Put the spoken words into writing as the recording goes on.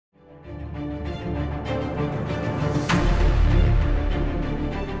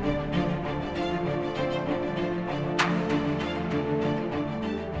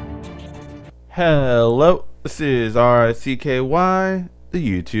Hello, this is RICKY,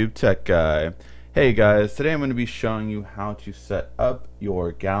 the YouTube Tech Guy. Hey guys, today I'm going to be showing you how to set up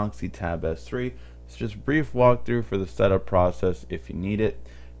your Galaxy Tab S3. It's just a brief walkthrough for the setup process if you need it.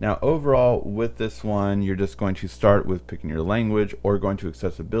 Now overall with this one, you're just going to start with picking your language or going to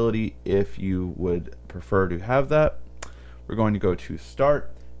accessibility if you would prefer to have that. We're going to go to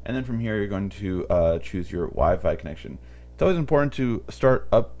start, and then from here you're going to choose your Wi-Fi connection. It's always important to start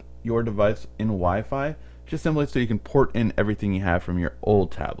up your device in Wi-Fi, just simply so you can port in everything you have from your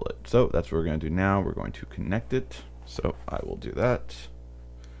old tablet. So that's what we're going to do now. We're going to connect it. So I will do that.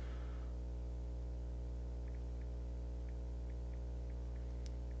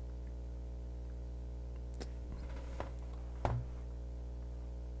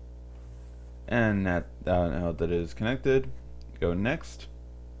 And now that it is connected, go next.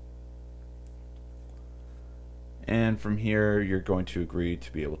 And from here you're going to agree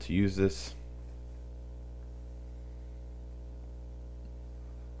to be able to use this.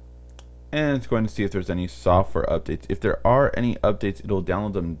 And it's going to see if there's any software updates. If there are any updates, it'll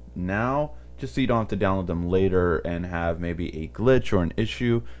download them now, just so you don't have to download them later and have maybe a glitch or an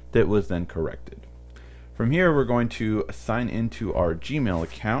issue that was then corrected. From here we're going to sign into our Gmail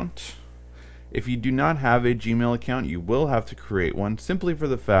account. If you do not have a Gmail account, you will have to create one, simply for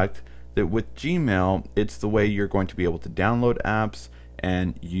the fact that with Gmail, it's the way you're going to be able to download apps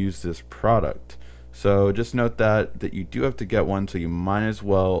and use this product. So just note that you do have to get one, so you might as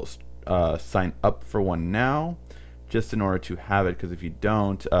well sign up for one now, just in order to have it, because if you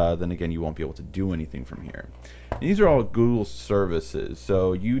don't, then again you won't be able to do anything from here. And these are all Google services,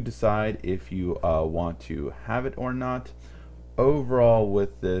 so you decide if you want to have it or not. Overall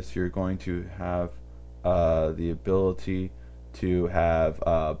with this, you're going to have the ability to have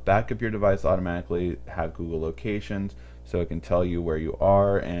back up your device automatically, have Google locations so it can tell you where you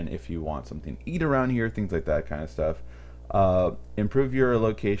are and if you want something to eat around here, things like that kind of stuff. Improve your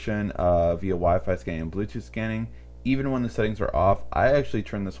location via Wi-Fi scanning and Bluetooth scanning, even when the settings are off. I actually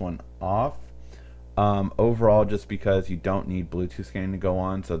turn this one off overall, just because you don't need Bluetooth scanning to go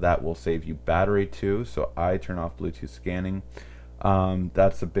on, so that will save you battery too. So I turn off Bluetooth scanning.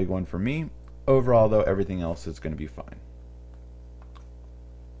 That's a big one for me. Overall though, everything else is going to be fine.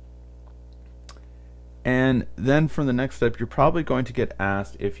 And then from the next step, you're probably going to get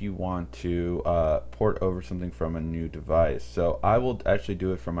asked if you want to port over something from a new device. So I will actually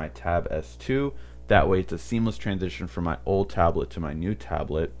do it from my Tab S2. That way it's a seamless transition from my old tablet to my new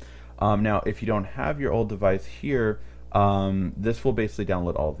tablet. Now if you don't have your old device here, this will basically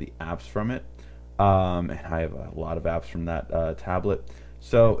download all of the apps from it. And I have a lot of apps from that tablet.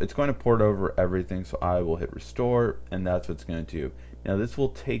 So it's going to port over everything, so I will hit restore, and that's what it's going to do. Now this will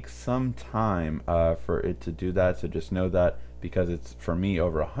take some time for it to do that, so just know that, because it's, for me,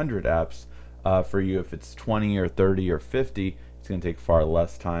 over 100 apps. For you, if it's 20 or 30 or 50, it's going to take far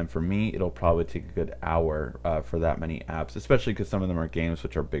less time. For me, it'll probably take a good hour for that many apps, especially because some of them are games,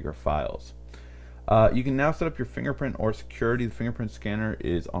 which are bigger files. You can now set up your fingerprint or security. The fingerprint scanner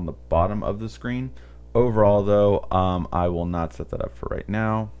is on the bottom of the screen. Overall though, I will not set that up for right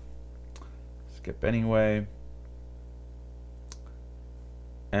now. Skip anyway.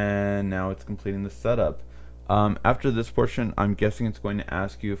 And now it's completing the setup. After this portion, I'm guessing it's going to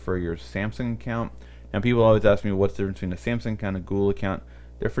ask you for your Samsung account. Now people always ask me what's the difference between a Samsung account and a Google account.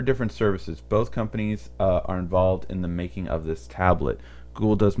 They're for different services. Both companies are involved in the making of this tablet.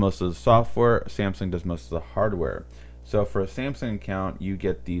 Google does most of the software, Samsung does most of the hardware. So for a Samsung account, you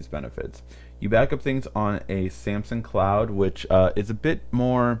get these benefits. You back up things on a Samsung cloud, which is a bit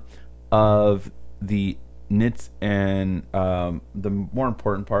more of the nits and the more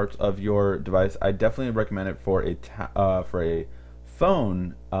important parts of your device. I definitely recommend it for a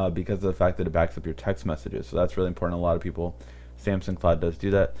phone because of the fact that it backs up your text messages. So that's really important. A lot of people, Samsung Cloud does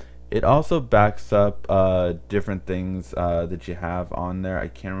do that. It also backs up different things that you have on there. I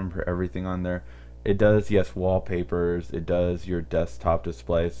can't remember everything on there. It does, yes, wallpapers. It does your desktop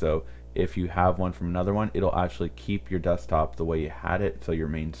display. So if you have one from another one, it'll actually keep your desktop the way you had it, so your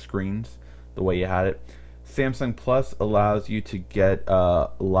main screens the way you had it. Samsung Plus allows you to get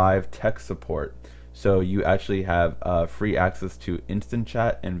live text support. So you actually have free access to instant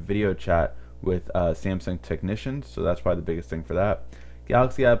chat and video chat with Samsung technicians. So that's probably the biggest thing for that.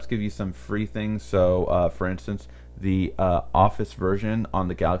 Galaxy apps give you some free things. So for instance, the Office version on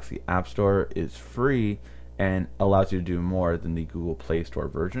the Galaxy App Store is free and allows you to do more than the Google Play Store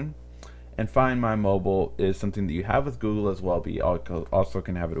version. And Find My Mobile is something that you have with Google as well, but you also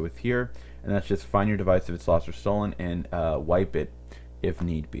can have it with here. And that's just find your device if it's lost or stolen and wipe it if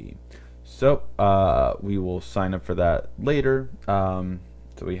need be. So we will sign up for that later. So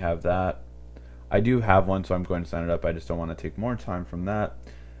we have that. I do have one, so I'm going to sign it up. I just don't want to take more time from that.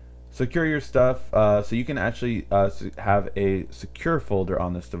 Secure your stuff, so you can actually have a secure folder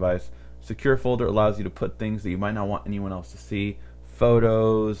on this device. Secure folder allows you to put things that you might not want anyone else to see,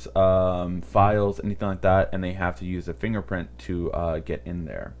 photos, files, anything like that, and they have to use a fingerprint to get in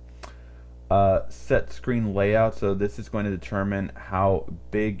there. Set screen layout, so this is going to determine how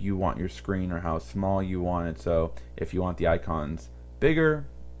big you want your screen or how small you want it. So if you want the icons bigger,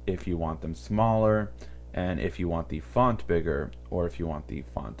 if you want them smaller, and if you want the font bigger or if you want the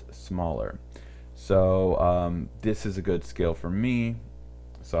font smaller. So this is a good scale for me,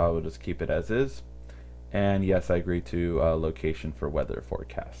 so I will just keep it as is. And yes, I agree to location for weather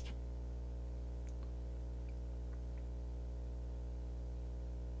forecast.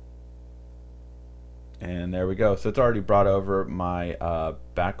 And there we go. So it's already brought over my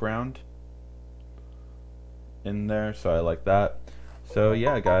background in there, so I like that. So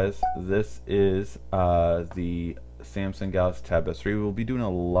yeah, guys, this is the Samsung Galaxy Tab S3. We'll be doing a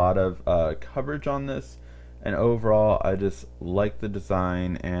lot of coverage on this, and overall I just like the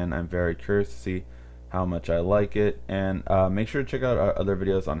design and I'm very curious to see how much I like it. And make sure to check out our other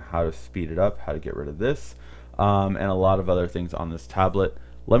videos on how to speed it up, how to get rid of this, and a lot of other things on this tablet.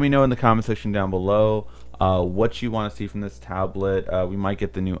 Let me know in the comment section down below what you want to see from this tablet. We might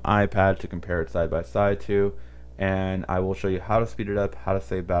get the new iPad to compare it side by side to, and I will show you how to speed it up, how to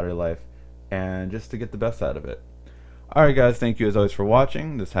save battery life, and just to get the best out of it. Alright guys, thank you as always for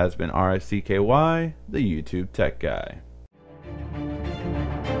watching. This has been RICKY, the YouTube Tech Guy.